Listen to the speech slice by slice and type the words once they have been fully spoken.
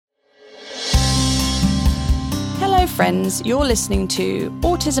friends, you're listening to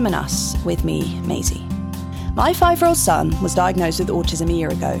Autism and Us with me, Maisie. My 5-year-old son was diagnosed with autism a year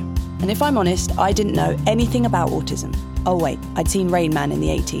ago, and if I'm honest, I didn't know anything about autism. Oh wait, I'd seen Rain Man in the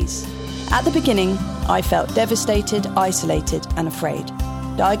 80s. At the beginning, I felt devastated, isolated and afraid.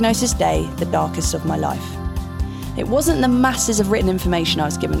 Diagnosis day, the darkest of my life. It wasn't the masses of written information I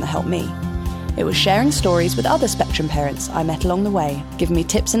was given that helped me. It was sharing stories with other Spectrum parents I met along the way, giving me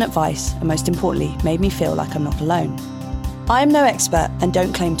tips and advice, and most importantly, made me feel like I'm not alone. I am no expert and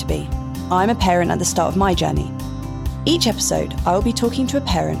don't claim to be. I'm a parent at the start of my journey. Each episode, I will be talking to a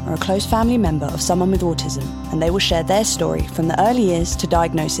parent or a close family member of someone with autism, and they will share their story from the early years to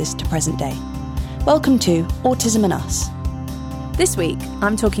diagnosis to present day. Welcome to Autism and Us. This week,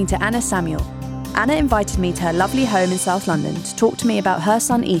 I'm talking to Anna Samuel. Anna invited me to her lovely home in South London to talk to me about her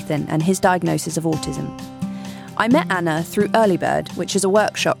son Ethan and his diagnosis of autism. I met Anna through Early Bird, which is a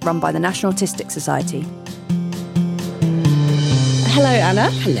workshop run by the National Autistic Society. Hello, Anna.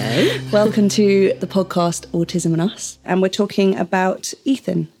 Hello. Welcome to the podcast Autism and Us. And we're talking about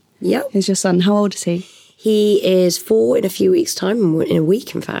Ethan. Yep. Who's your son? How old is he? He is 4 in a few weeks' time, in a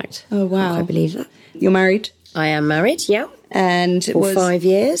week, in fact. Oh, wow. I believe that. You're married? I am married, yeah. And it was 5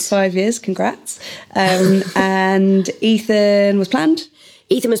 years. 5 years, congrats. And Ethan was planned?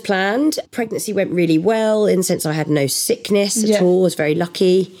 Ethan was planned. Pregnancy went really well in the sense I had no sickness at all. I was very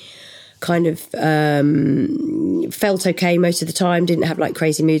lucky. Kind of felt okay most of the time. Didn't have like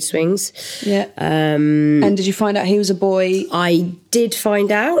crazy mood swings. Yeah. And did you find out he was a boy? I did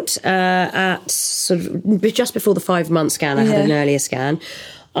find out at sort of just before the 5-month scan. I had an earlier scan.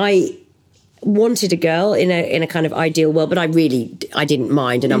 I wanted a girl in a kind of ideal world, but I didn't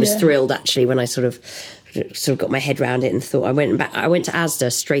mind, and I was thrilled actually when I sort of got my head around it and thought I went to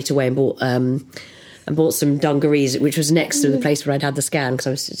Asda straight away and bought some dungarees, which was next to the place where I'd had the scan, because I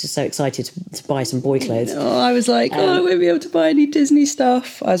was just so excited to buy some boy clothes. Oh, I was like, I won't be able to buy any Disney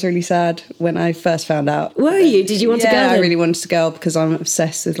stuff. I was really sad when I first found out. Were you? Did you want to go? Yeah, I really wanted to go because I'm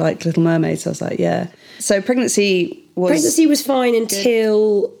obsessed with like Little Mermaid. So I was like, yeah. So pregnancy was fine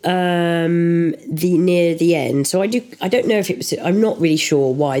until near the end. So I don't know if it was. I'm not really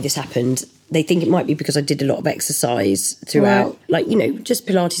sure why this happened. They think it might be because I did a lot of exercise throughout, like, just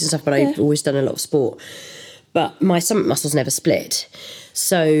Pilates and stuff, but I've always done a lot of sport. But my stomach muscles never split.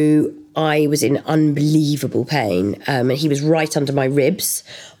 So I was in unbelievable pain. And he was right under my ribs.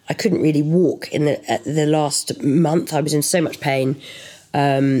 I couldn't really walk at the last month. I was in so much pain.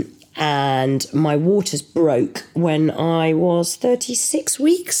 And my waters broke when I was 36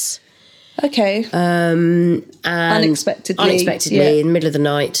 weeks. Okay. And unexpectedly in the middle of the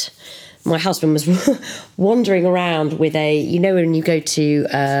night. My husband was wandering around with when you go to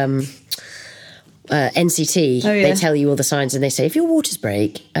NCT, they tell you all the signs and they say, if your waters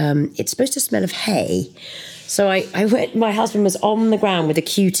break, it's supposed to smell of hay. So I went, my husband was on the ground with a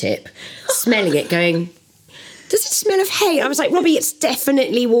Q-tip, smelling it, going, does it smell of hay? I was like, Robbie, it's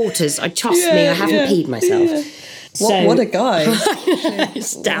definitely waters. Trust me, I haven't peed myself. Yeah. What a guy.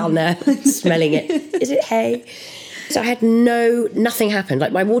 It's down there, smelling it. Is it hay? So I had nothing happened.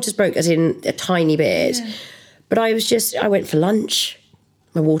 Like my waters broke as in a tiny bit. Yeah. But I went for lunch.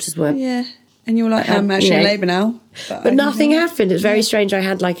 My waters were... Yeah. And you were like, I'm actually in labour now. But nothing happened. It was very strange. I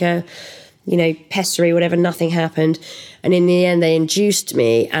had like a, pessary, whatever, nothing happened. And in the end, they induced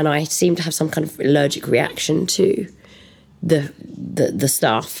me and I seemed to have some kind of allergic reaction to the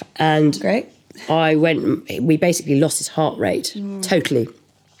stuff. And great. We basically lost his heart rate, totally.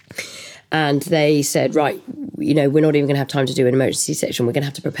 And they said, right, we're not even going to have time to do an emergency section. We're going to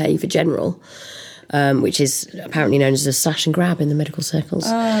have to prepare you for general, which is apparently known as a slash and grab in the medical circles.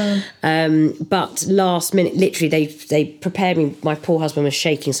 But last minute, literally, they prepared me. My poor husband was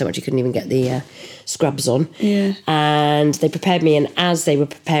shaking so much he couldn't even get the scrubs on. Yeah. And they prepared me. And as they were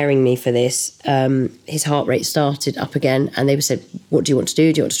preparing me for this, his heart rate started up again. And they said, what do you want to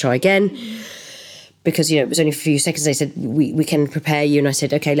do? Do you want to try again? Because, it was only a few seconds. They said, we can prepare you. And I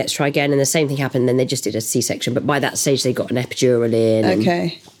said, okay, let's try again. And the same thing happened. Then they just did a C-section. But by that stage, they got an epidural in.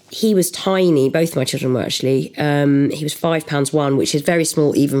 Okay. He was tiny. Both my children were actually. He was 5 pounds 1, which is very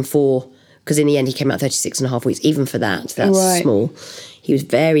small even for... Because in the end, he came out 36 and a half weeks. Even for that's small. He was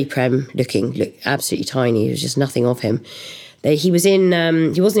very prem looking, absolutely tiny. There was just nothing of him. He was in...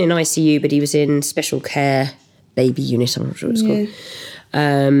 he wasn't in ICU, but he was in special care baby unit. I'm not sure what it's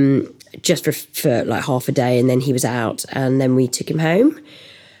called. Just for like half a day, and then he was out, and then we took him home.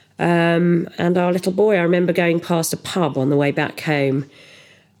 And our little boy, I remember going past a pub on the way back home,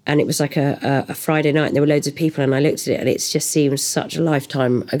 And it was like a Friday night and there were loads of people and I looked at it and it just seemed such a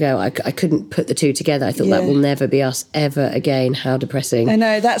lifetime ago. I couldn't put the two together. I thought that will never be us ever again. How depressing. I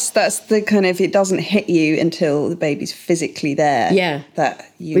know, that's the kind of, it doesn't hit you until the baby's physically there. Yeah.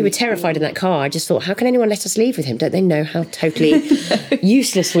 We were terrified in that car. I just thought, how can anyone let us leave with him? Don't they know how totally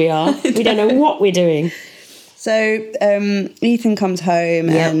useless we are? We don't know what we're doing. So Ethan comes home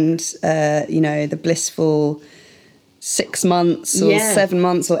and, the blissful 6 months or 7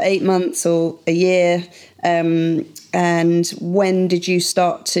 months or 8 months or a year. And when did you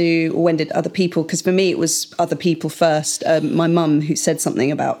start to, or when did other people, because for me it was other people first. My mum who said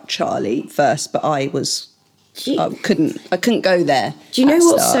something about Charlie first, but I couldn't go there. Do you know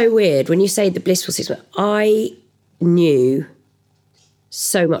what's so weird? When you say the blissful 6 months, I knew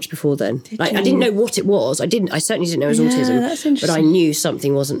so much before then. I didn't know what it was. I certainly didn't know it was autism, but I knew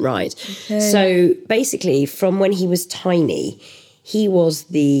something wasn't right. Okay. So basically, from when he was tiny, he was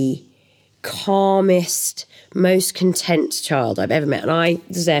the calmest, most content child I've ever met. And I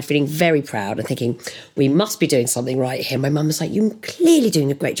was there feeling very proud and thinking, we must be doing something right here. My mum was like, you're clearly doing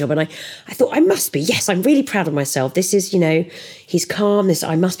a great job. And I thought, I must be. Yes, I'm really proud of myself. This is, he's calm.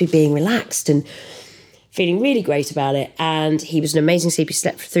 I must be being relaxed and feeling really great about it. And he was an amazing sleep. He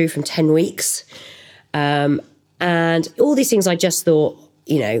slept through from 10 weeks. And all these things I just thought,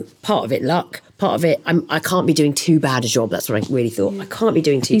 part of it luck, part of it, I can't be doing too bad a job. That's what I really thought. I can't be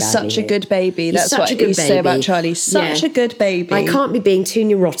doing too bad. He's such a good baby. That's what you say about Charlie. Such a good baby. I can't be being too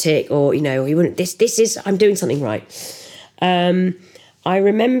neurotic or, he wouldn't, this is, I'm doing something right. I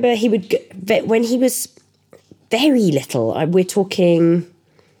remember when he was very little, we're talking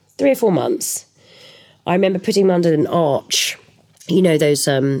 3 or 4 months, I remember putting him under an arch, those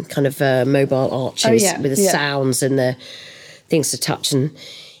kind of mobile arches with the sounds and the things to touch. And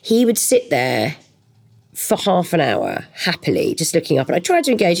he would sit there for half an hour, happily, just looking up. And I tried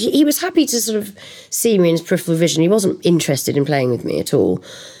to engage. He was happy to sort of see me in his peripheral vision. He wasn't interested in playing with me at all.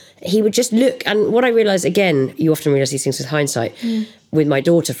 He would just look. And what I realised, again, you often realise these things with hindsight, with my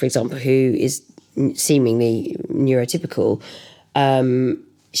daughter, for example, who is seemingly neurotypical,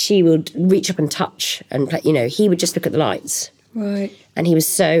 she would reach up and touch and play, he would just look at the lights. Right. And he was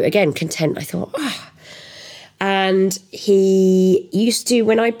so, again, content. I thought, And he used to,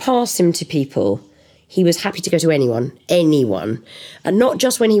 when I passed him to people, he was happy to go to anyone. And not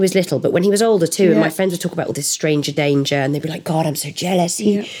just when he was little, but when he was older too. Yeah. And my friends would talk about all this stranger danger and they'd be like, God, I'm so jealous.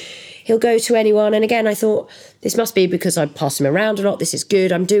 He'll go to anyone. And again, I thought, this must be because I pass him around a lot. This is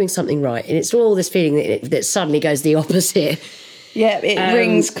good. I'm doing something right. And it's all this feeling that suddenly goes the opposite. Yeah, it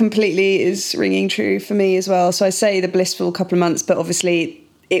rings completely, is ringing true for me as well. So I say the blissful couple of months, but obviously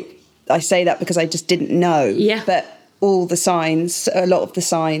I say that because I just didn't know. Yeah. But all the signs, a lot of the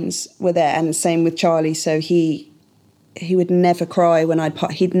signs were there. And the same with Charlie. So he would never cry when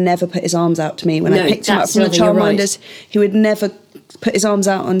he'd never put his arms out to me. When I picked him up from the childminders, he would never put his arms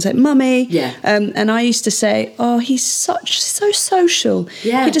out and say, Mummy. Yeah. And I used to say, he's so social.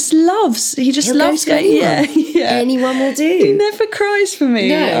 Yeah. He just loves going. Yeah. Anyone will do. He never cries for me.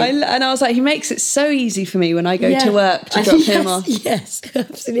 No. And I was like, he makes it so easy for me when I go to work to drop him off. Yes,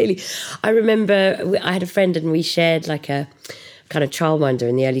 absolutely. I remember I had a friend and we shared like a kind of childminder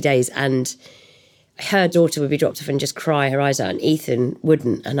in the early days, and her daughter would be dropped off and just cry her eyes out, and Ethan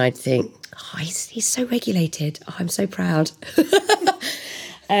wouldn't. And I'd think, he's so regulated. I'm so proud.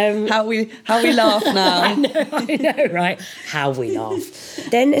 How we laugh now. I know, right? How we laugh.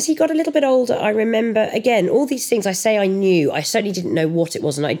 Then as he got a little bit older, I remember, again, all these things I say I knew. I certainly didn't know what it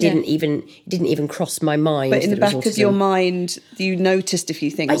was, and I didn't even cross my mind. But in the back of your mind, you noticed a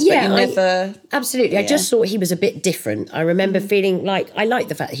few things, but you never... Absolutely. I just thought he was a bit different. I remember feeling like, I like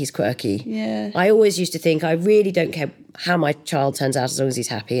the fact that he's quirky. Yeah. I always used to think, I really don't care how my child turns out as long as he's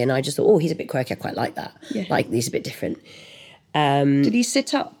happy. And I just thought, he's a bit quirky. I quite like that. Yeah. Like, he's a bit different. Did he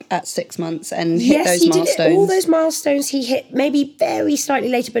sit up at 6 months and hit those milestones? Yes, he did all those milestones. He hit maybe very slightly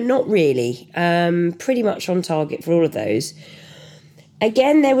later, but not really. Pretty much on target for all of those.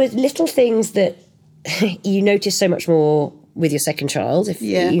 Again, there were little things that you notice so much more with your second child,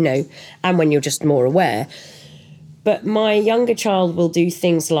 and when you're just more aware. But my younger child will do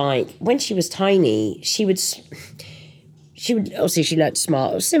things like, when she was tiny, she would obviously, she learnt to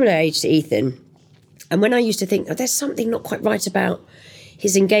smile, similar age to Ethan. And when I used to think, there's something not quite right about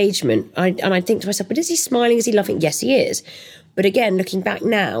his engagement, I'd think to myself, but is he smiling? Is he laughing? Yes, he is. But again, looking back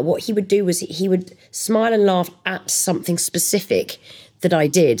now, what he would do was he would smile and laugh at something specific that I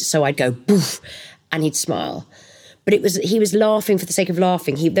did. So I'd go, boof, and he'd smile. But he was laughing for the sake of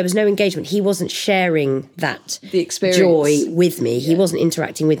laughing. There was no engagement. He wasn't sharing the experience, joy with me. He wasn't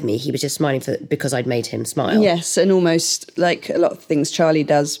interacting with me. He was just smiling because I'd made him smile. Yes, and almost like a lot of things Charlie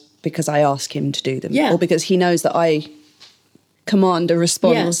does because I ask him to do them, or because he knows that I command a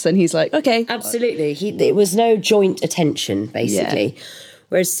response, and he's like, okay, absolutely. It was no joint attention, basically. Yeah.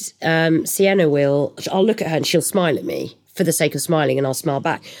 Whereas Sienna I'll look at her and she'll smile at me for the sake of smiling, and I'll smile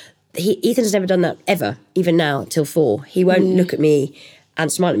back. Ethan's never done that ever, even now, till 4. He won't look at me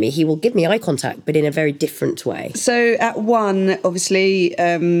and smile at me. He will give me eye contact, but in a very different way. So at 1, obviously,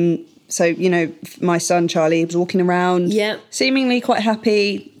 my son Charlie was walking around, seemingly quite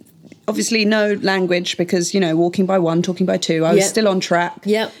happy. Obviously, no language because, walking by 1, talking by 2. I was still on track.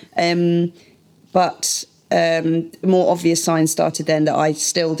 Yeah. But more obvious signs started then that I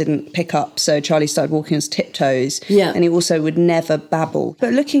still didn't pick up. So Charlie started walking on his tiptoes. Yeah. And he also would never babble.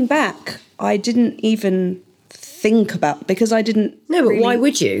 But looking back, I didn't even think about, because I didn't. No, but why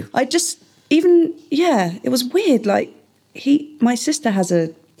would you? I just it was weird. Like my sister has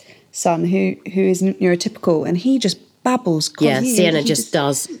a son who is neurotypical, and he just babbles. Yeah, Sienna just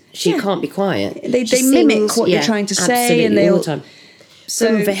does. She can't be quiet. They mimic what you're trying to say, and they all the time.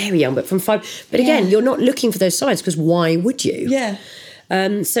 So very young, but from 5. But again, you're not looking for those signs because why would you? Yeah.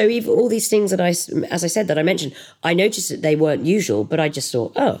 So even all these things as I said, that I mentioned, I noticed that they weren't usual, but I just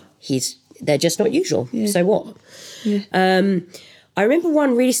thought, they're just not usual. Yeah. So what? Yeah. I remember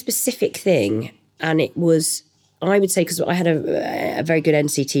one really specific thing, and it was, I would say, because I had a very good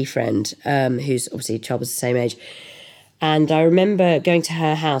NCT friend who's obviously child was the same age. And I remember going to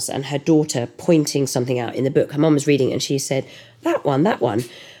her house and her daughter pointing something out in the book. Her mum was reading it and she said, that one.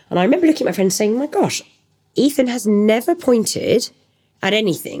 And I remember looking at my friend saying, my gosh, Ethan has never pointed at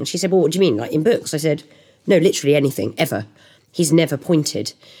anything. She said, well, what do you mean, like in books? I said, no, literally anything, ever. He's never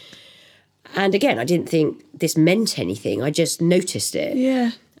pointed. And again, I didn't think this meant anything. I just noticed it.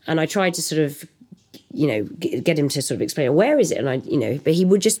 Yeah. And I tried to sort of, get him to sort of explain, where is it? And but he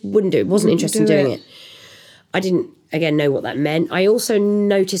wouldn't do it. Wasn't interested in doing it. I didn't, again, know what that meant. I also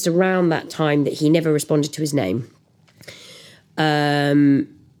noticed around that time that he never responded to his name. In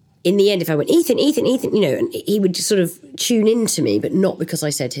the end, if I went, Ethan, and he would just sort of tune into me, but not because I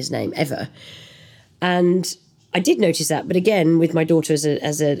said his name, ever. And I did notice that, but again, with my daughter as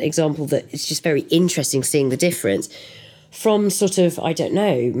an example, that it's just very interesting seeing the difference from sort of, I don't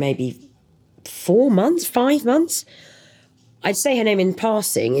know, maybe 4 months, 5 months. I'd say her name in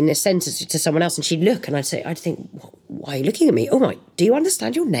passing in a sentence to someone else, and she'd look, and I'd think, why are you looking at me? Oh my, do you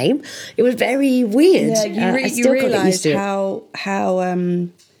understand your name? It was very weird. Yeah, you realise how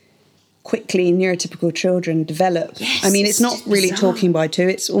quickly neurotypical children develop. Yes, I mean, it's not really bizarre. Talking by 2,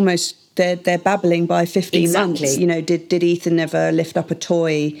 it's almost they're babbling by 15 months. Did Ethan ever lift up a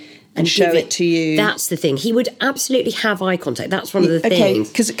toy and show it to you? That's the thing. He would absolutely have eye contact. That's one of the things.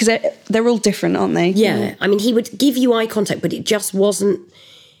 Okay, because they're all different, aren't they? Yeah. I mean, he would give you eye contact, but it just wasn't.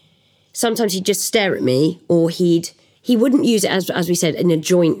 Sometimes he'd just stare at me, or he wouldn't use it as we said in a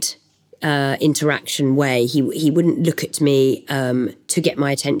joint interaction way. He wouldn't look at me to get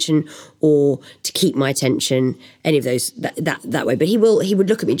my attention or to keep my attention. Any of those that way. But he would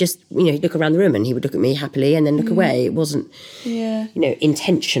look at me, just he'd look around the room and he would look at me happily and then look away. It wasn't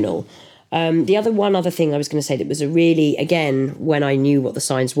intentional. The one other thing I was going to say that was a really, again, when I knew what the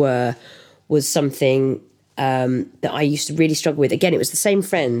signs were, was something that I used to really struggle with. Again, it was the same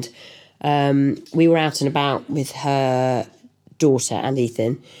friend. We were out and about with her daughter and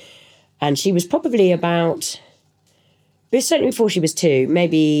Ethan, and she was probably about, but certainly before she was 2,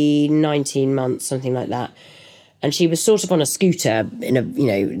 maybe 19 months, something like that. And she was sort of on a scooter, in a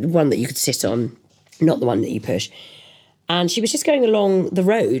one that you could sit on, not the one that you push. And she was just going along the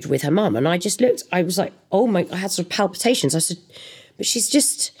road with her mum, and I just looked. I was like, oh my! I had sort of palpitations. I said, but she's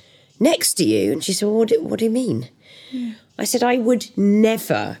just next to you. And she said, well, what do you mean? Yeah. I said, I would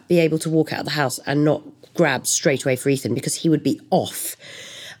never be able to walk out of the house and not grab straight away for Ethan, because he would be off.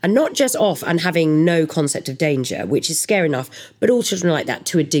 And not just off and having no concept of danger, which is scary enough, but all children are like that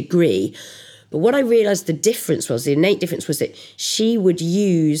to a degree. But what I realised the innate difference was that she would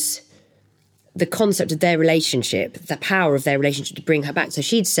use the concept of their relationship, the power of their relationship, to bring her back. So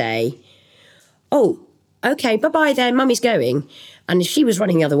she'd say, oh, okay, bye-bye then, mummy's going. And if she was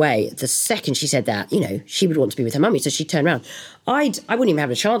running the other way, the second she said that, she would want to be with her mummy. So she'd turn around. I wouldn't even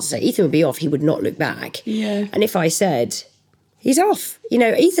have a chance to say, Ethan would be off. He would not look back. Yeah. And if I said, he's off,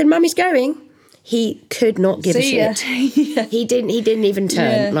 Ethan, mummy's going, he could not give a shit. Yeah. He didn't even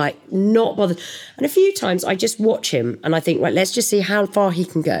turn, not bothered. And a few times I just watch him and I think, right, let's just see how far he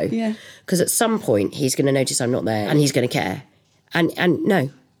can go. Yeah. Because at some point he's going to notice I'm not there and he's going to care. And no,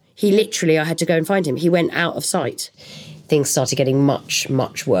 He literally, I had to go and find him. He went out of sight. Things started getting much,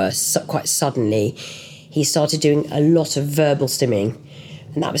 much worse. Quite suddenly, he started doing a lot of verbal stimming.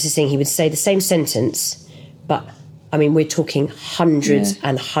 And that was his thing. He would say the same sentence, but, I mean, we're talking hundreds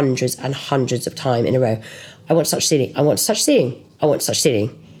and hundreds and hundreds of time in a row. I want such ceiling. I want such ceiling. I want such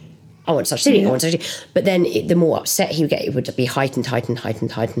ceiling. I want such ceiling. I want such ceiling. But then the more upset he would get, it would be heightened.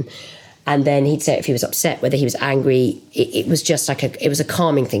 And then he'd say if he was upset, whether he was angry, it was just like it was a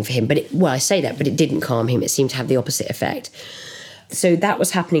calming thing for him. But I say that, but it didn't calm him. It seemed to have the opposite effect. So that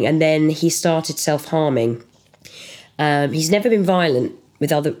was happening. And then he started self-harming. He's never been violent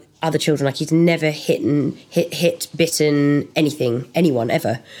with other children. Like, he's never hit, bitten, anyone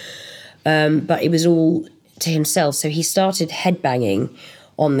ever. But it was all to himself. So he started headbanging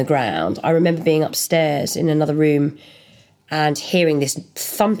on the ground. I remember being upstairs in another room and hearing this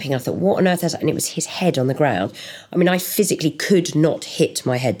thumping. I thought, what on earth is that? And it was his head on the ground. I mean, I physically could not hit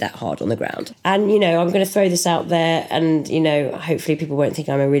my head that hard on the ground. And, you know, I'm going to throw this out there and, you know, hopefully people won't think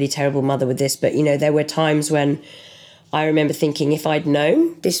I'm a really terrible mother with this, but, you know, there were times when I remember thinking if I'd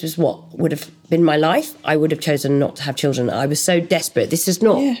known this was what would have been my life, I would have chosen not to have children. I was so desperate. This is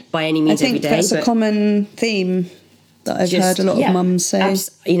not by any means every day. I think that's a common theme that I've heard a lot of mums say.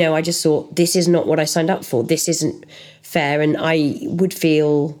 You know, I just thought, this is not what I signed up for. This isn't fair. And I would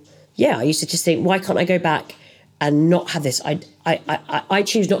feel, I used to just think, why can't I go back and not have this? I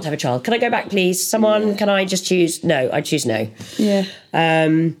choose not to have a child. Can I go back, please? Someone, can I just choose? No, I choose no. Yeah.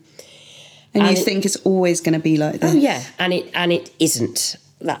 And you think it's always going to be like this? Oh, yeah. And it isn't.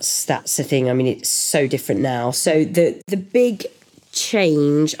 That's the thing. I mean, it's so different now. So the big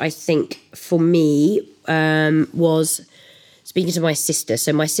change, I think, for me was speaking to my sister.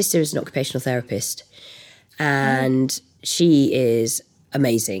 So my sister is an occupational therapist and she is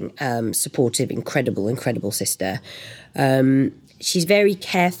amazing, supportive, incredible sister. She's very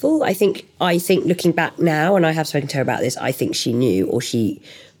careful. I think looking back now, and I have spoken to her about this, I think she knew, or she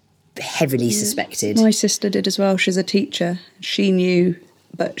heavily suspected. My sister did as well. She's a teacher. She knew,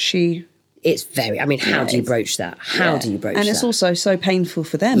 but she... It's very... I mean, how do you broach that? How do you broach that? And it's also so painful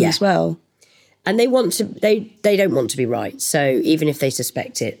for them as well. And they want to... They don't want to be right. So even if they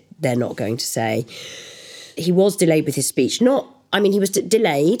suspect it, they're not going to say. He was delayed with his speech. He was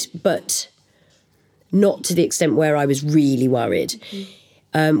delayed, but not to the extent where I was really worried.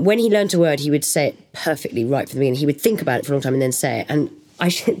 When he learned a word, he would say it perfectly right from the beginning. He would think about it for a long time and then say it. And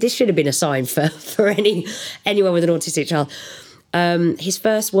this should have been a sign for anyone with an autistic child. His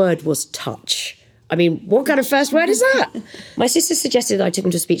first word was touch. I mean, what kind of first word is that? My sister suggested that I took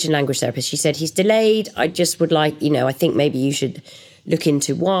him to a speech and language therapist. She said, he's delayed. I just would like, I think maybe you should look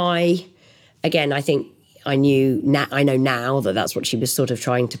into why. Again, I think I know now that that's what she was sort of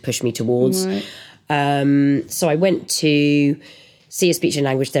trying to push me towards. Right. So I went to see a speech and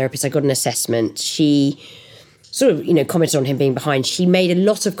language therapist. I got an assessment. She sort of, commented on him being behind. She made a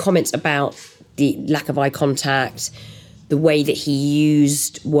lot of comments about the lack of eye contact, the way that he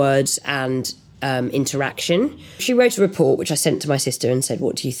used words and interaction. She wrote a report, which I sent to my sister and said,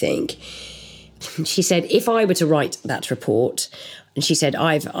 what do you think? She said, if I were to write that report, and she said,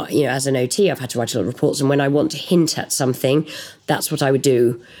 I've, as an OT, I've had to write a lot of reports, and when I want to hint at something, that's what I would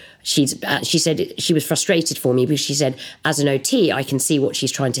do. She said she was frustrated for me because she said, as an OT, I can see what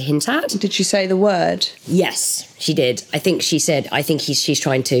she's trying to hint at. Did she say the word? Yes, she did. I think she said, she's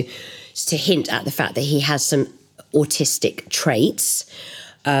trying to hint at the fact that he has some autistic traits,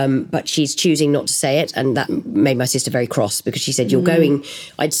 but she's choosing not to say it. And that made my sister very cross because she said,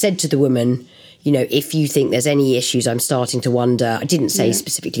 I'd said to the woman, if you think there's any issues, I'm starting to wonder. I didn't say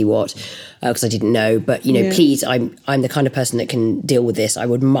specifically what, because I didn't know. But, please, I'm the kind of person that can deal with this. I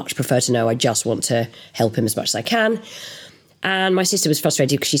would much prefer to know. I just want to help him as much as I can. And my sister was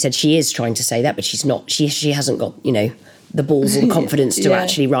frustrated because she said she is trying to say that, but she's not. She hasn't got, the balls or the confidence to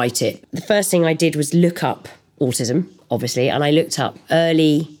actually write it. The first thing I did was look up autism, obviously, and I looked up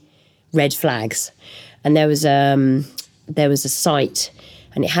early red flags. And there was a site,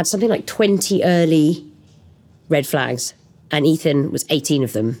 and it had something like 20 early red flags, and Ethan was 18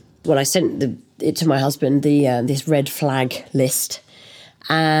 of them. Well, I sent it to my husband, this red flag list,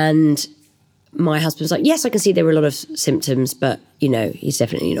 and my husband was like, yes, I can see there were a lot of symptoms, but, he's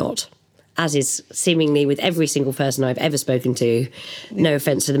definitely not. As is seemingly with every single person I've ever spoken to. No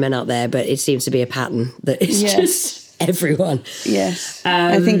offence to the men out there, but it seems to be a pattern that is just everyone. Yes.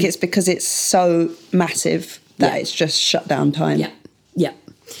 I think it's because it's so massive that it's just shut down time. Yeah.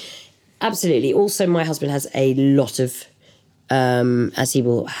 Absolutely. Also, my husband has a lot of, as he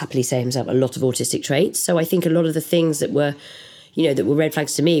will happily say himself, a lot of autistic traits. So I think a lot of the things that were, that were red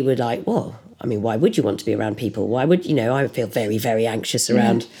flags to me were like, well, I mean, why would you want to be around people? Why would, I feel very, very anxious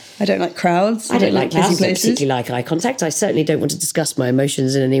around. I don't like crowds. I don't like crowds. I don't places. particularly like eye contact. I certainly don't want to discuss my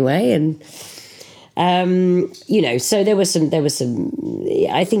emotions in any way. And, so there was some,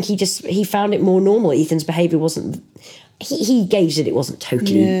 I think he found it more normal. Ethan's behaviour wasn't, he gauged that it wasn't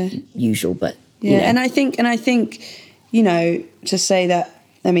totally usual, but, And I think, to say that,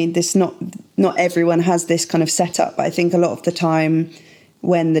 I mean, not everyone has this kind of setup, but I think a lot of the time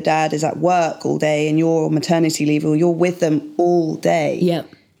when the dad is at work all day and you're on maternity leave or you're with them all day,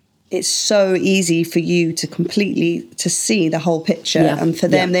 it's so easy for you to see the whole picture. And for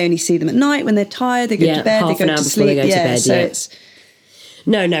them, they only see them at night when they're tired, they go to bed, they go to sleep. It's...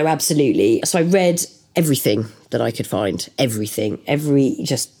 No, absolutely. So I read everything that I could find, everything,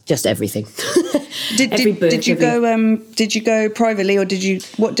 just everything. Did you go privately, or did you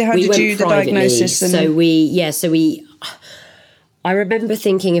how did you do the diagnosis? And I remember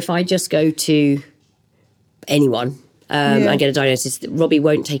thinking, if I just go to anyone and get a diagnosis, that Robbie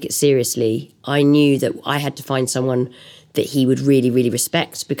won't take it seriously. I knew that I had to find someone that he would really, really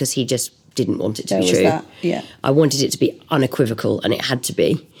respect, because he just didn't want it to be true. I wanted it to be unequivocal, and it had to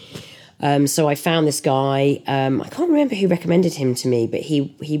be. So I found this guy. I can't remember who recommended him to me, but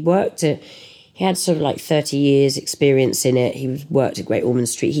he had sort of like 30 years experience in it. He worked at Great Ormond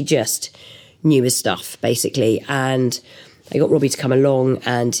Street. He just knew his stuff, basically. And I got Robbie to come along,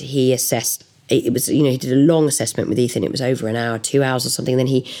 and he assessed. It was, he did a long assessment with Ethan. It was over an hour, 2 hours or something. Then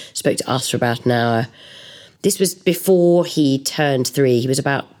he spoke to us for about an hour. This was before he turned 3. He was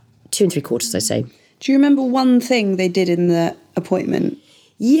about 2 3/4, I'd say. Do you remember one thing they did in the appointment?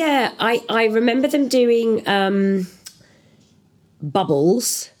 Yeah, I remember them doing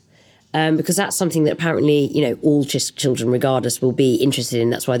bubbles, because that's something that apparently, all children, regardless, will be interested in.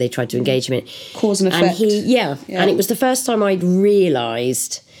 That's why they tried to engage him in it. Cause and effect. And and it was the first time I'd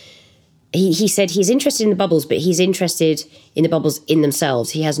realised. He said he's interested in the bubbles, but he's interested in the bubbles in themselves.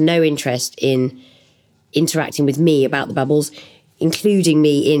 He has no interest in interacting with me about the bubbles, including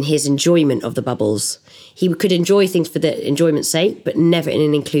me in his enjoyment of the bubbles. He could enjoy things for the enjoyment's sake, but never in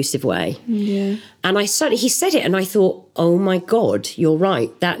an inclusive way. Yeah. And he said it, and I thought, oh my God, you're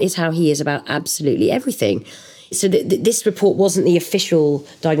right. That is how he is about absolutely everything. So this report wasn't the official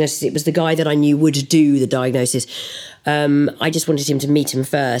diagnosis. It was the guy that I knew would do the diagnosis. I just wanted him to meet him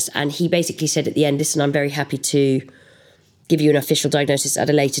first. And he basically said at the end, listen, I'm very happy to give you an official diagnosis at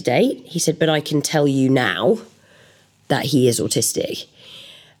a later date. He said, but I can tell you now that he is autistic.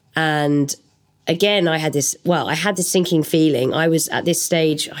 And again, I had this sinking feeling. I was at this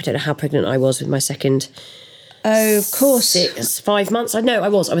stage, I don't know how pregnant I was with my second. Oh, of course. 5 months. I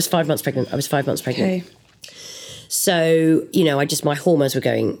was 5 months pregnant. Okay. So, my hormones were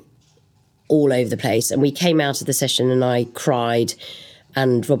going all over the place. And we came out of the session and I cried,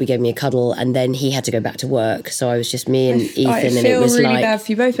 and Robbie gave me a cuddle, and then he had to go back to work. So I was just me and Ethan, and it was really bad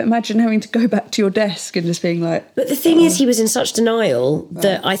for you both. Imagine having to go back to your desk and just being like... But the thing is, he was in such denial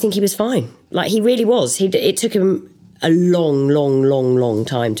that I think he was fine. Like, he really was. It took him a long, long, long, long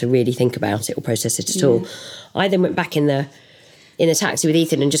time to really think about it or process it at all. I then went back in the taxi with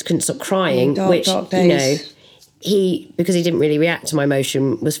Ethan and just couldn't stop crying, dark days. Because he didn't really react to my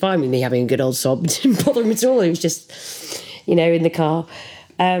emotion, was fine with me having a good old sob. It didn't bother him at all. He was just, in the car.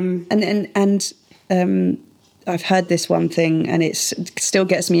 I've heard this one thing, and it still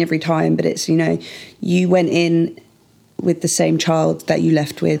gets me every time, but it's, you went in with the same child that you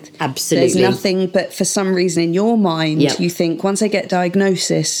left with. Absolutely. There's nothing, but for some reason in your mind, you think once I get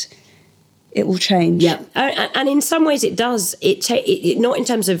diagnosis, it will change. Yeah, and in some ways it does. It not in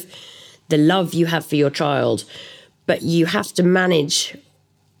terms of the love you have for your child, but you have to manage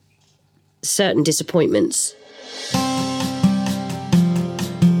certain disappointments.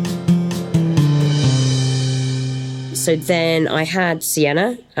 So then I had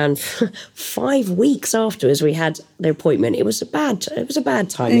Sienna, and 5 weeks afterwards we had the appointment. It was a bad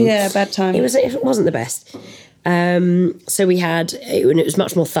timing. Yeah, bad time. It wasn't the best. So we had, and it was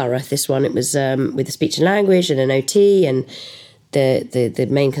much more thorough, this one. It was with the speech and language and an OT and the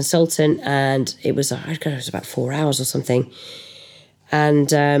main consultant, and it was about 4 hours or something.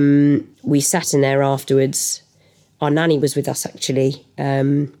 And we sat in there afterwards. Our nanny was with us, actually,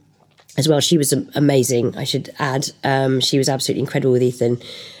 as well. She was amazing, I should add. She was absolutely incredible with Ethan.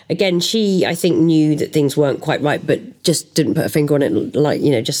 Again, she, I think, knew that things weren't quite right, but just didn't put a finger on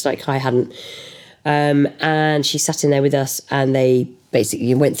it, just like I hadn't. And she sat in there with us, and they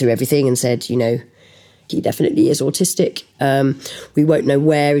basically went through everything and said, he definitely is autistic. We won't know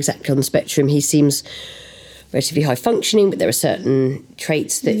where exactly on the spectrum. He seems relatively high functioning, but there are certain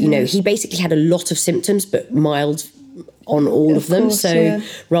traits that, he basically had a lot of symptoms, but mild on all of them. course, So yeah.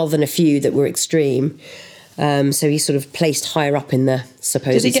 rather than a few that were extreme. So he's sort of placed higher up in the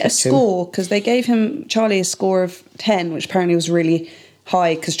supposed Did he get spectrum. a score? Because they gave Charlie a score of 10, which apparently was really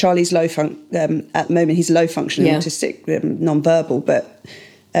high, because Charlie's at the moment he's low functioning, autistic, non-verbal, but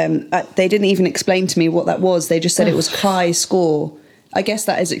they didn't even explain to me what that was. They just said it was high score. I guess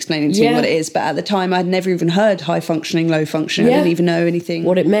that is explaining to me what it is, but at the time I'd never even heard high functioning, low functioning. I didn't even know anything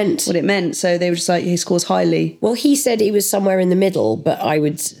what it meant. So they were just like, he scores highly. Well, he said he was somewhere in the middle, but I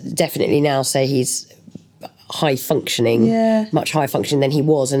would definitely now say he's high functioning, much higher functioning than he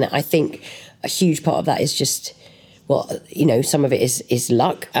was. And I think a huge part of that is just, well, you know, some of it is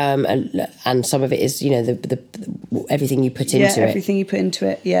luck, and some of it is, you know, the everything you put into it. Yeah, everything you put into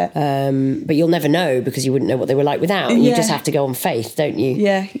it, But you'll never know, because you wouldn't know what they were like without. You just have to go on faith, don't you?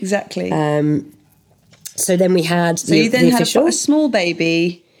 Yeah, exactly. So then we had you then had official. a small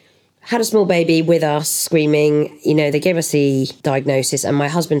baby. Had a small baby with us, screaming. You know, they gave us the diagnosis, and my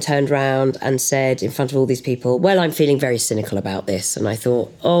husband turned around and said in front of all these people, well, I'm feeling very cynical about this. And I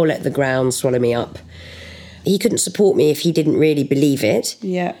thought, oh, let the ground swallow me up. He couldn't support me if he didn't really believe it.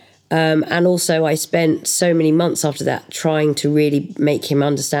 Yeah. And also I spent so many months after that trying to really make him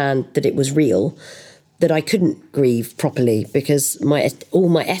understand that it was real, that I couldn't grieve properly, because all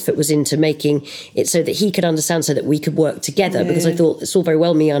my effort was into making it so that he could understand, so that we could work together, because I thought it's all very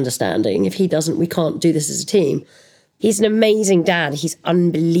well me understanding. If he doesn't, we can't do this as a team. He's an amazing dad. He's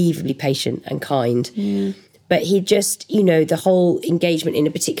unbelievably patient and kind. Yeah. But he just, you know, the whole engagement in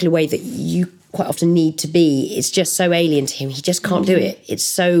a particular way that you quite often need to be, it's just so alien to him. He just can't do it. It's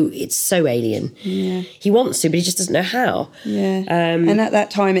so alien. Yeah. He wants to, but he just doesn't know how. Yeah. And at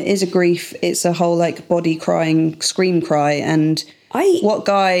that time, it is a grief. It's a whole like body crying, scream cry. And what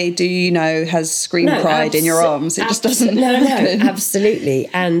guy do you know has cried in your arms? It just doesn't happen. No, absolutely.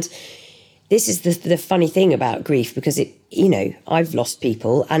 And this is the funny thing about grief, because it, you know, I've lost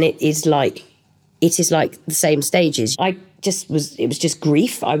people, and it is like the same stages. It was just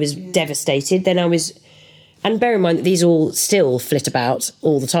grief. I was devastated. Then and bear in mind that these all still flit about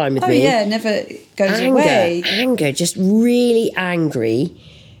all the time with me. Oh yeah, never goes away. Anger, just really angry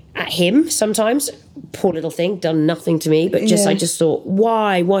at him sometimes. Poor little thing, done nothing to me, but I just thought,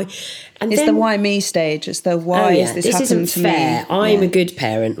 why? And it's the why me stage. It's the why is this happening to fair. me? I'm a good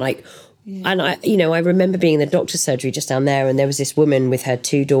parent, and I remember being in the doctor's surgery just down there, and there was this woman with her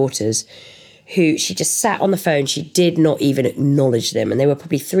 2 daughters, who she just sat on the phone. She did not even acknowledge them. And they were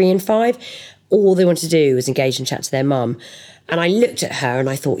probably 3 and 5. All they wanted to do was engage and chat to their mum. And I looked at her and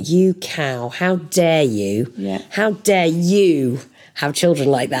I thought, you cow, how dare you? Yeah. How dare you have children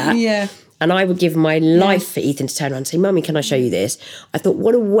like that? Yeah. And I would give my life for Ethan to turn around and say, Mummy, can I show you this? I thought,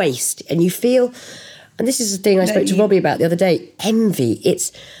 what a waste. And you feel, and this is the thing I spoke to Robbie about the other day, envy.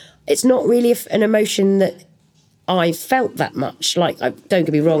 It's not really an emotion that I felt that much. Like, don't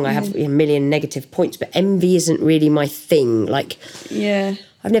get me wrong, I have a million negative points, but envy isn't really my thing. Like,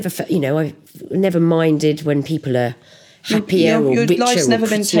 I've never, I've never minded when people are happier or richer. Your life's never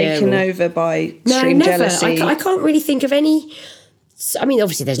been taken over by extreme jealousy. I can't really think of any. I mean,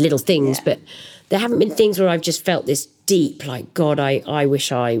 obviously there's little things, but there haven't been things where I've just felt this deep, like, God, I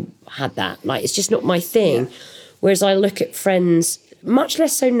wish I had that. Like, it's just not my thing. Yeah. Whereas I look at friends, much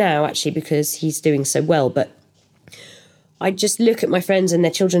less so now, actually, because he's doing so well, but I just look at my friends and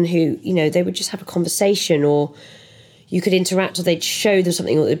their children who, you know, they would just have a conversation, or you could interact, or they'd show them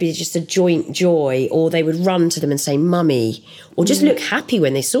something, or it would be just a joint joy, or they would run to them and say, Mummy, or just look happy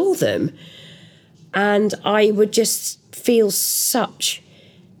when they saw them. And I would just feel such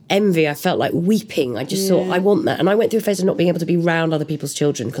envy. I felt like weeping. I just thought, I want that. And I went through a phase of not being able to be around other people's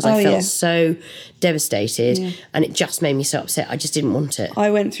children, because I felt so devastated, and it just made me so upset. I just didn't want it.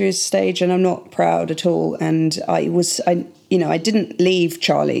 I went through a stage, and I'm not proud at all. And I didn't leave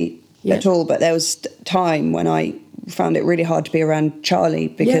Charlie at all, but there was time when I found it really hard to be around Charlie,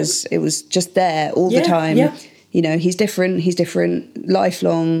 because it was just there all the time. Yeah. You know, he's different,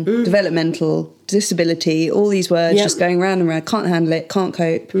 lifelong, developmental, disability, all these words just going round and round. Can't handle it, can't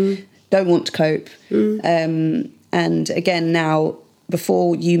cope, don't want to cope. And again, now,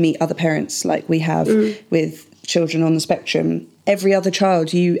 before you meet other parents like we have with children on the spectrum, every other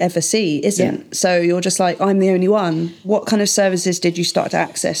child you ever see isn't. Yeah. So you're just like, I'm the only one. What kind of services did you start to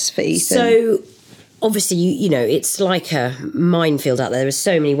access for Ethan? So obviously, you know, it's like a minefield out there. There are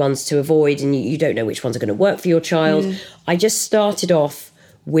so many ones to avoid, and you don't know which ones are going to work for your child. I just started off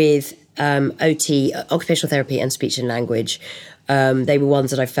with OT, occupational therapy, and speech and language. They were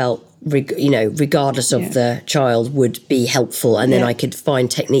ones that I felt, regardless of the child, would be helpful. And then I could find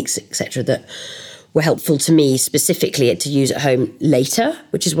techniques, etc., that were helpful to me specifically to use at home later,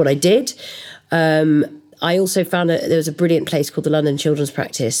 which is what I did. I also found there was a brilliant place called the London Children's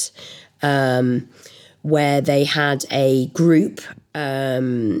Practice, where they had a group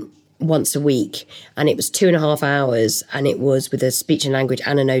once a week, and it was 2.5 hours, and it was with a speech and language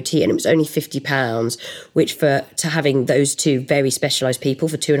and an OT, and it was only £50, which to having those two very specialised people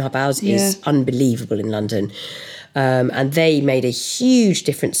for 2.5 hours is unbelievable in London. And they made a huge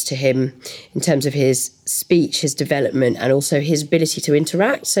difference to him in terms of his speech, his development, and also his ability to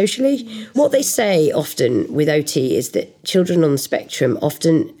interact socially. What they say often with OT is that children on the spectrum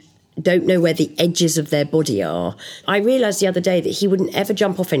often don't know where the edges of their body are. I realised the other day that he wouldn't ever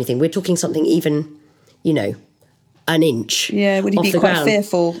jump off anything. We're talking something even, an inch. Yeah, would he off be the quite ground.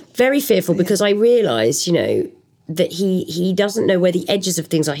 fearful? Very fearful, because I realised, that he doesn't know where the edges of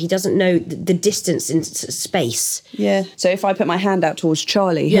things are. He doesn't know the distance in space. Yeah. So if I put my hand out towards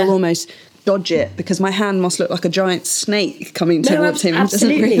Charlie, he'll almost dodge it because my hand must look like a giant snake coming towards him.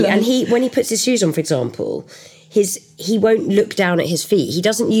 Absolutely. And when he puts his shoes on, for example, he won't look down at his feet. He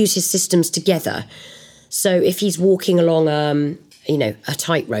doesn't use his systems together. So if he's walking along, a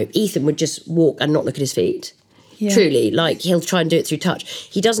tightrope, Ethan would just walk and not look at his feet. Yeah. Truly, he'll try and do it through touch.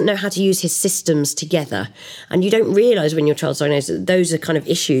 He doesn't know how to use his systems together. And you don't realise when your child's diagnosed that those are kind of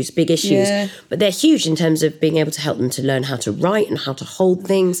issues, big issues. Yeah. But they're huge in terms of being able to help them to learn how to write and how to hold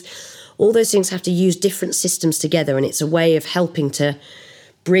things. All those things have to use different systems together, and it's a way of helping to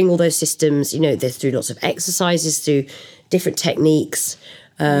bring all those systems, they're through lots of exercises, through different techniques.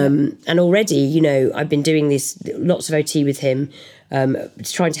 And already, I've been doing lots of OT with him,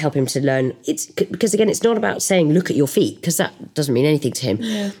 trying to help him to learn. Because again, it's not about saying, look at your feet, because that doesn't mean anything to him.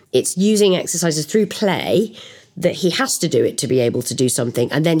 Yeah. It's using exercises through play that he has to do it to be able to do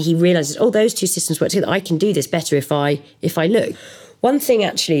something. And then he realises, those two systems work together. I can do this better if I look. One thing,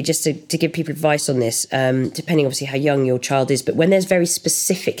 actually, just to give people advice on this, depending obviously how young your child is, but when there's very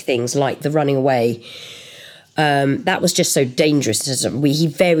specific things like the running away, that was just so dangerous. He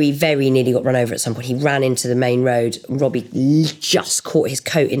very, very nearly got run over at some point. He ran into the main road. Robbie just caught his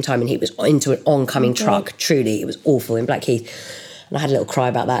coat in time, and he was into an oncoming truck. Truly, it was awful in Blackheath. And I had a little cry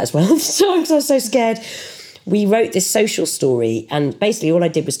about that as well because I was so scared. We wrote this social story, and basically all I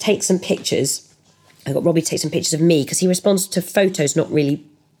did was take some pictures. I got Robbie to take some pictures of me because he responds to photos, not really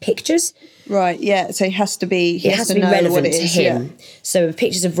pictures. Right, yeah. So he has to be know relevant what it to is, him. Yeah. So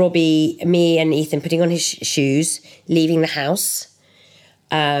pictures of Robbie, me and Ethan putting on his shoes, leaving the house,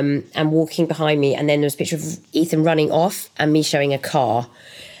 and walking behind me. And then there was a picture of Ethan running off and me showing a car.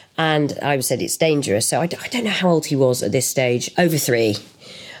 And I said it's dangerous. So I don't know how old he was at this stage, over 3.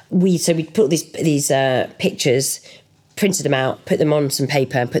 We put these pictures, printed them out, put them on some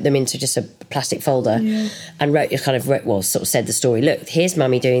paper and put them into just a plastic folder, and said the story. Look, here's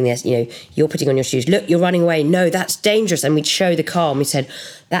mummy doing this, you're putting on your shoes. Look, you're running away. No, that's dangerous. And we'd show the car and we said,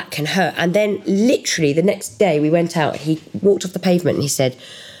 that can hurt. And then literally the next day we went out, he walked off the pavement and he said,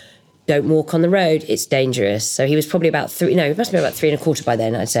 don't walk on the road, it's dangerous. So he was probably about 3, he must have been about 3 1/4 by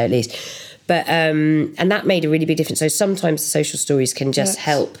then, I'd say at least. But, and that made a really big difference. So sometimes the social stories can just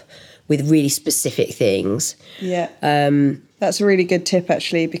help with really specific things. Yeah. That's a really good tip,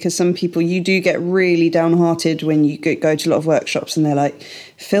 actually, because some people, you do get really downhearted when you go to a lot of workshops and they're like,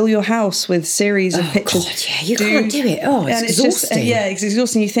 fill your house with series of pictures. God, yeah, you can't do it. It's exhausting. It's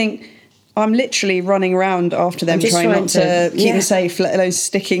exhausting. You think, I'm literally running around after them trying not to keep them safe, let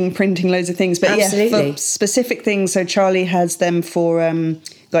alone printing loads of things. But for specific things, so Charlie has them for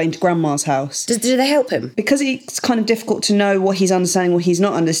going to grandma's house. Do they help him? Because it's kind of difficult to know what he's understanding, what he's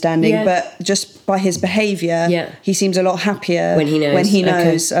not understanding, but just by his behaviour, he seems a lot happier when he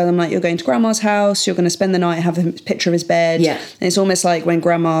knows. Okay. I'm like, you're going to grandma's house, you're going to spend the night, have a picture of his bed. Yeah. And it's almost like when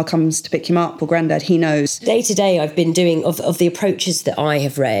grandma comes to pick him up, or granddad, he knows. Day to day, I've been doing, of the approaches that I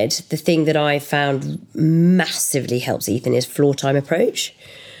have read, the thing that I found massively helps Ethan is floor time approach.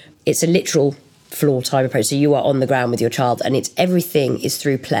 It's a literal floor time approach. So you are on the ground with your child, and everything is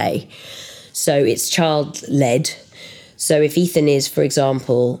through play. So it's child led. So if Ethan is, for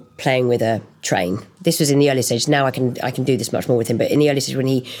example, playing with a train, this was in the early stage. Now I can do this much more with him. But in the early stage, when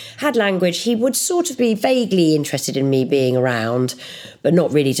he had language, he would sort of be vaguely interested in me being around, but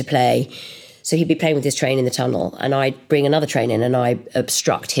not really to play. So he'd be playing with his train in the tunnel, and I'd bring another train in and I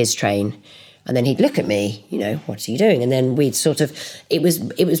obstruct his train. And then he'd look at me, what's he doing? And then we'd it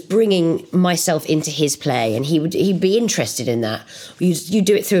was bringing myself into his play, and he'd be interested in that. You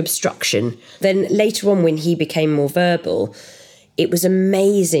do it through obstruction. Then later on, when he became more verbal, it was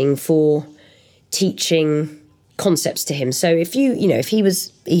amazing for teaching concepts to him. So if if he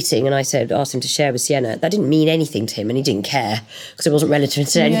was eating and I asked him to share with Sienna, that didn't mean anything to him, and he didn't care because it wasn't relative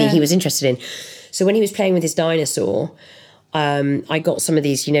to anything he was interested in. So when he was playing with his dinosaur, I got some of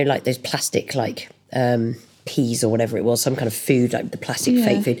these, like those plastic, peas or whatever it was, some kind of food, like the plastic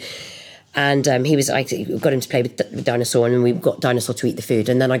fake food. And I got him to play with the dinosaur, and we got dinosaur to eat the food.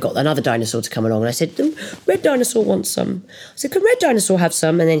 And then I got another dinosaur to come along, and I said, red dinosaur wants some. I said, can red dinosaur have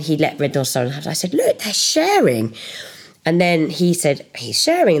some? And then he let red dinosaur have. I said, look, they're sharing. And then he said, he's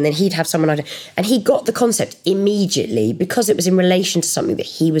sharing, and then he'd have someone. And he got the concept immediately because it was in relation to something that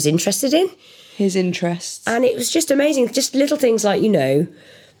he was interested in. His interests. And it was just amazing. Just little things like,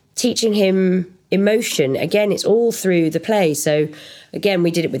 teaching him emotion. Again, it's all through the play. So again, we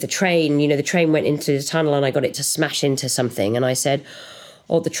did it with the train. The train went into the tunnel and I got it to smash into something. And I said,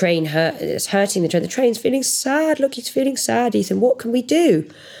 oh, the train it's hurting the train. The train's feeling sad. Look, he's feeling sad, Ethan. What can we do?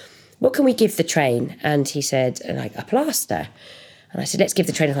 What can we give the train? And he said, like, a plaster. And I said, let's give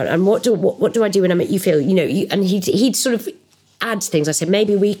the train a plaster. And what do I do when I make you feel, and he'd sort of add things. I said,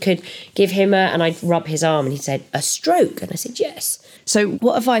 maybe we could give him and I'd rub his arm. And he said, a stroke. And I said, yes. So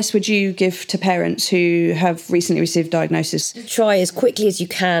what advice would you give to parents who have recently received diagnosis? Try as quickly as you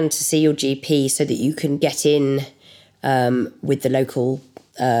can to see your GP so that you can get in with the local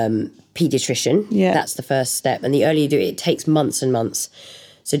paediatrician. Yeah. That's the first step. And the earlier you do it, it takes months and months.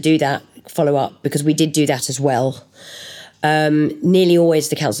 So do that, follow up, because we did do that as well. Nearly always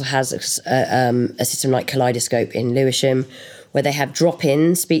the council has a system like Kaleidoscope in Lewisham, where they have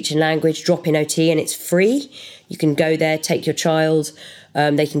drop-in speech and language, drop-in OT, and it's free. You can go there, take your child.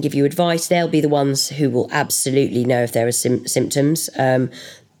 They can give you advice. They'll be the ones who will absolutely know if there are symptoms.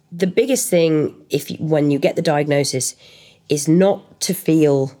 The biggest thing, when you get the diagnosis, is not to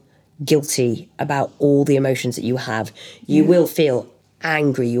feel guilty about all the emotions that you have. You will feel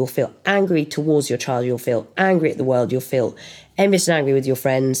angry. You'll feel angry towards your child. You'll feel angry at the world. You'll feel envious and angry with your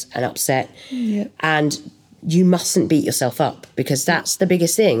friends and upset. Yeah. And you mustn't beat yourself up, because that's the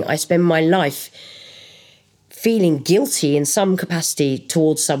biggest thing. I spend my life feeling guilty in some capacity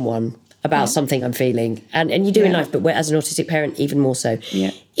towards someone about something I'm feeling. And you do in life, but as an autistic parent, even more so. Yeah.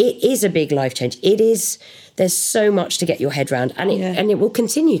 It is a big life change. There's so much to get your head around, and it will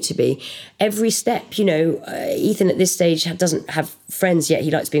continue to be. Every step, Ethan at this stage doesn't have friends yet. He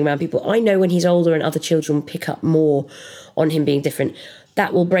likes being around people. I know when he's older and other children pick up more on him being different,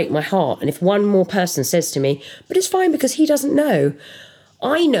 that will break my heart. And if one more person says to me, but it's fine because he doesn't know,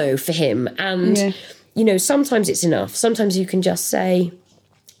 I know for him. And, sometimes it's enough. Sometimes you can just say,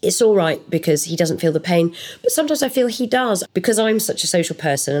 it's all right because he doesn't feel the pain. But sometimes I feel he does, because I'm such a social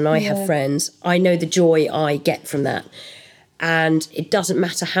person and I have friends. I know the joy I get from that. And it doesn't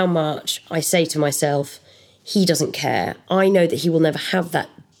matter how much I say to myself, he doesn't care. I know that he will never have that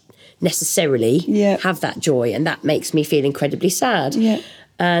necessarily, have that joy. And that makes me feel incredibly sad. Yeah.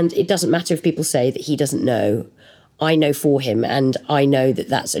 And it doesn't matter if people say that he doesn't know. I know for him, and I know that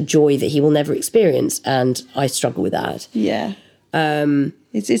that's a joy that he will never experience. And I struggle with that. Yeah.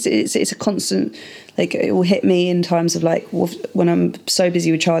 It's a constant, like, it will hit me in times of like when I'm so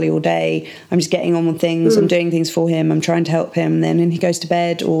busy with Charlie all day, I'm just getting on with things, I'm doing things for him, I'm trying to help him, then when he goes to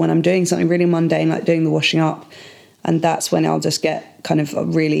bed, or when I'm doing something really mundane like doing the washing up, and that's when I'll just get kind of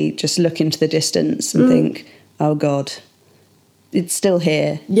really just look into the distance and think, oh God, it's still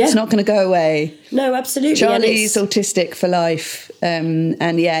here. Yeah. It's not going to go away. No, absolutely. Charlie's autistic for life. And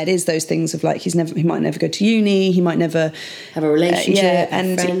it is those things of like, he might never go to uni, he might never have a relationship,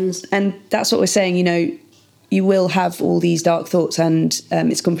 and friends. And that's what we're saying, you will have all these dark thoughts, and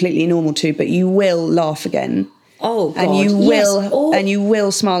it's completely normal too, but you will laugh again. Oh God. And you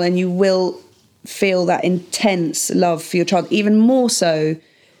will smile, and you will feel that intense love for your child, even more so.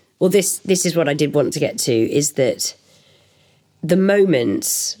 Well, this is what I did want to get to, is that the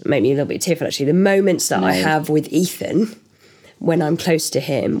moments make me a little bit tearful, actually. The moments that I have with Ethan when I'm close to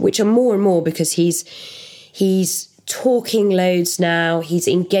him, which are more and more because he's talking loads now, he's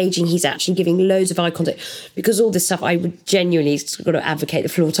engaging, he's actually giving loads of eye contact, because all this stuff I would genuinely got to advocate the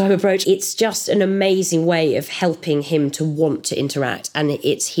floor time approach. It's just an amazing way of helping him to want to interact, and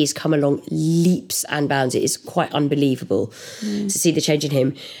he's come along leaps and bounds. It is quite unbelievable to see the change in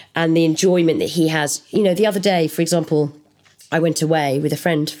him and the enjoyment that he has. The other day, for example, I went away with a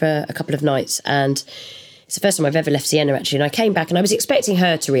friend for a couple of nights, and it's the first time I've ever left Sienna, actually, and I came back and I was expecting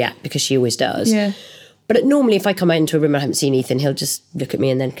her to react, because she always does. Yeah. But normally if I come into a room and I haven't seen Ethan, he'll just look at me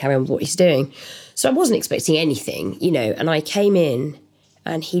and then carry on with what he's doing. So I wasn't expecting anything, and I came in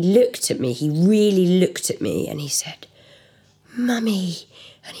and he looked at me, he really looked at me, and he said, Mummy.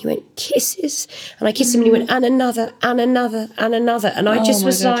 And he went, kisses. And I kissed him and he went, and another, and another, and another. And I just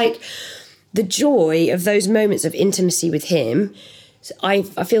was like, the joy of those moments of intimacy with him, I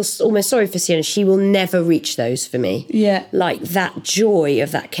feel almost sorry for Sienna. She will never reach those for me. Yeah. Like that joy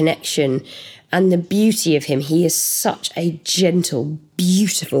of that connection. And the beauty of him, he is such a gentle,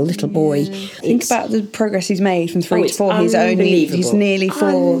 beautiful little boy. Think about the progress he's made from 3 to 4. He's nearly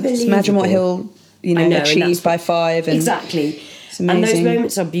 4. Just imagine what he'll, achieve by 5. And exactly. It's amazing. And those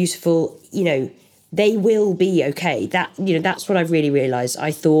moments are beautiful. They will be okay. That's what I've really realised.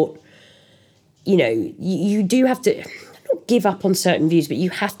 I thought, you do have to not give up on certain views, but you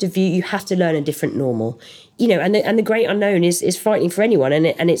have to learn a different normal. And the great unknown is frightening for anyone,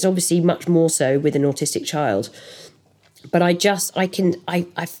 and it's obviously much more so with an autistic child. But I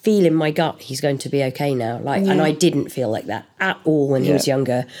feel in my gut he's going to be okay now. And I didn't feel like that at all when he was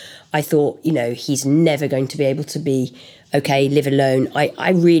younger. I thought, he's never going to be able to be okay, live alone.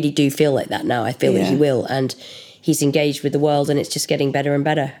 I really do feel like that now. I feel that he will, and he's engaged with the world, and it's just getting better and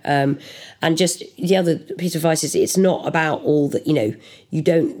better. And just the other piece of advice is it's not about all that,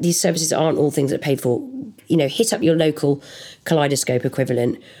 these services aren't all things that are paid for. Hit up your local Kaleidoscope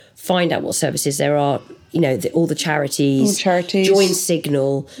equivalent, find out what services there are, all the charities. Join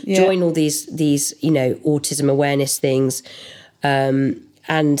Signal, join all these autism awareness things. And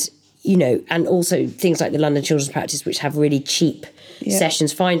also things like the London Children's Practice, which have really cheap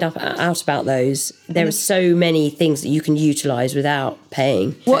sessions. Find out about those. There are so many things that you can utilise without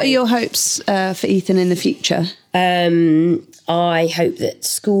paying. What are your hopes for Ethan in the future? I hope that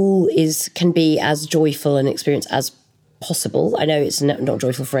school can be as joyful an experience as possible. I know it's not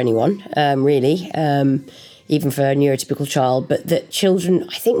joyful for anyone, really, even for a neurotypical child, but that children,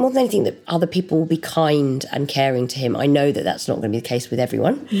 I think more than anything, that other people will be kind and caring to him. I know that that's not going to be the case with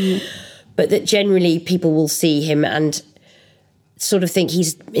everyone, but that generally people will see him and sort of think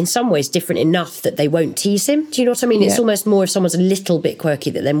he's in some ways different enough that they won't tease him. Do you know what I mean? It's almost more if someone's a little bit quirky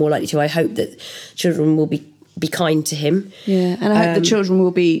that they're more likely to. I hope that children will be kind to him. Yeah, and I hope the children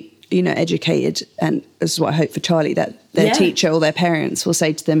will be, educated, and this is what I hope for Charlie, that their teacher or their parents will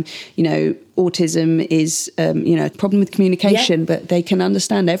say to them, autism is, a problem with communication, but they can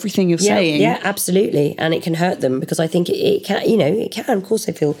understand everything you're saying. Yeah, absolutely. And it can hurt them because I think it can, it can. Of course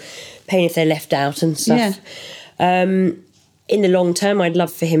they feel pain if they're left out and stuff. Yeah. In the long term, I'd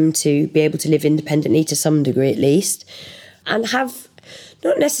love for him to be able to live independently to some degree at least, and have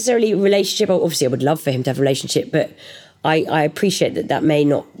not necessarily a relationship. Obviously, I would love for him to have a relationship, but I appreciate that may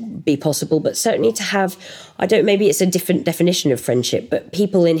not be possible. But certainly to have, maybe it's a different definition of friendship, but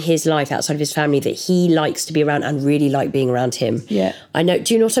people in his life outside of his family that he likes to be around and really like being around him. Yeah. I know.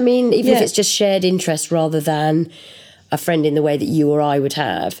 Do you know what I mean? Even if it's just shared interest rather than a friend in the way that you or I would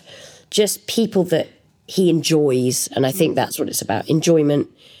have, just people that he enjoys. And I think that's what it's about, enjoyment.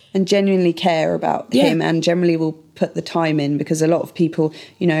 And genuinely care about him, and generally will put the time in, because a lot of people,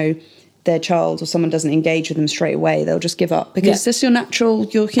 their child or someone doesn't engage with them straight away, they'll just give up, because that's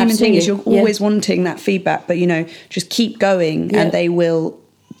your human thing is you're always wanting that feedback, but just keep going and they will,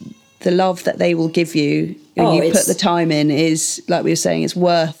 the love that they will give you, you put the time in, is, like we were saying, it's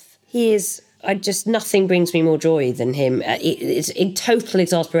worth. He is, nothing brings me more joy than him. It's in total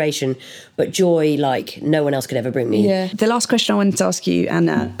exasperation, but joy like no one else could ever bring me. Yeah. The last question I wanted to ask you,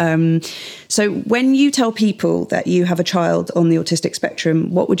 Anna, so when you tell people that you have a child on the autistic spectrum,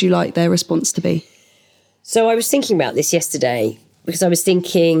 what would you like their response to be? So I was thinking about this yesterday, because I was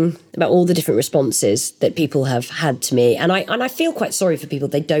thinking about all the different responses that people have had to me. And I feel quite sorry for people.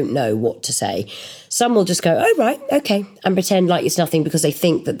 They don't know what to say. Some will just go, oh, right, okay, and pretend like it's nothing because they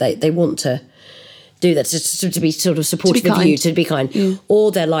think that they want to do that, to be sort of supportive of you, to be kind.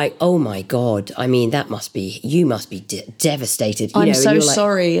 Or they're like, oh my God, I mean, you must be devastated. I'm so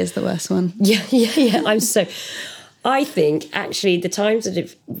sorry is the worst one. Yeah. I think actually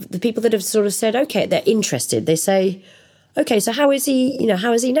the people that have sort of said, okay, they're interested, they say, okay, so how is he,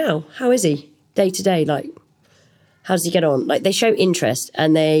 how is he now? How is he day to day? Like, how does he get on? Like, they show interest,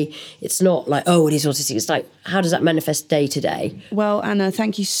 and it's not like, oh, he's autistic. It's like, how does that manifest day to day? Well, Anna,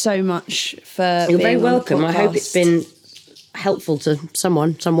 thank you so much for You're very welcome. I hope it's been helpful to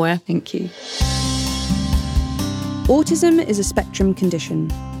someone somewhere. Thank you. Autism is a spectrum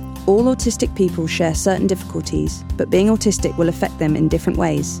condition. All autistic people share certain difficulties, but being autistic will affect them in different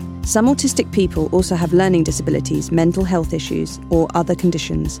ways. Some autistic people also have learning disabilities, mental health issues, or other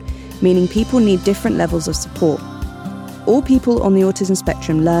conditions, meaning people need different levels of support. All people on the autism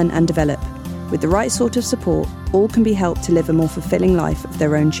spectrum learn and develop. With the right sort of support, all can be helped to live a more fulfilling life of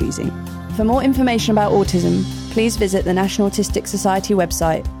their own choosing. For more information about autism, please visit the National Autistic Society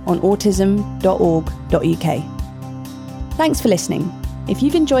website on autism.org.uk. Thanks for listening. If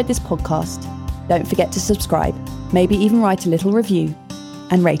you've enjoyed this podcast, don't forget to subscribe, maybe even write a little review,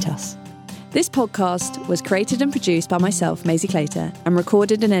 and rate us. This podcast was created and produced by myself, Maisie Claytor, and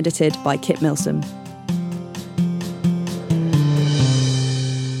recorded and edited by Kit Milsom.